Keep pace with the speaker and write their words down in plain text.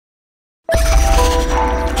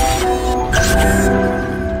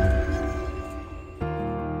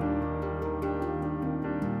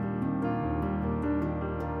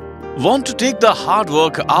Want to take the hard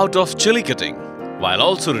work out of chili cutting while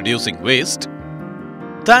also reducing waste?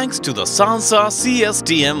 Thanks to the Saansaa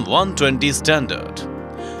CSTM 120 standard,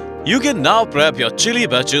 you can now prep your chili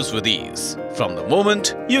batches with ease from the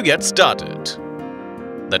moment you get started.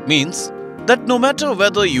 That means that no matter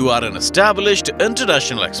whether you are an established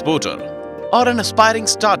international exporter or an aspiring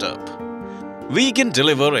startup, we can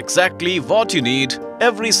deliver exactly what you need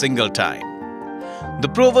every single time. The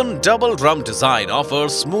proven double drum design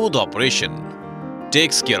offers smooth operation,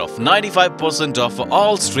 takes care of 95% of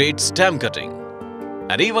all straight stem cutting,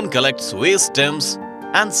 and even collects waste stems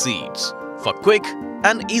and seeds for quick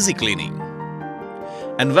and easy cleaning.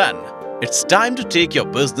 And when it's time to take your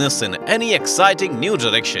business in any exciting new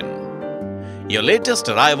direction, your latest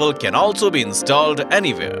arrival can also be installed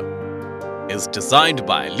anywhere, is designed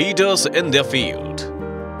by leaders in their field,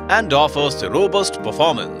 and offers a robust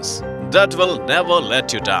performance that will never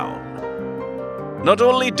let you down. Not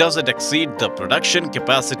only does it exceed the production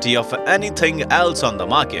capacity of anything else on the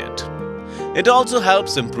market, it also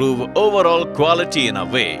helps improve overall quality in a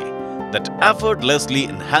way that effortlessly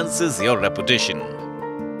enhances your reputation.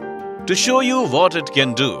 To show you what it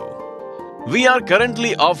can do, we are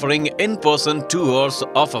currently offering in-person tours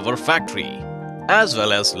of our factory as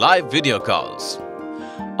well as live video calls.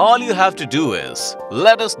 All you have to do is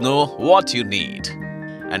let us know what you need,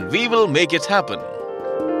 and we will make it happen.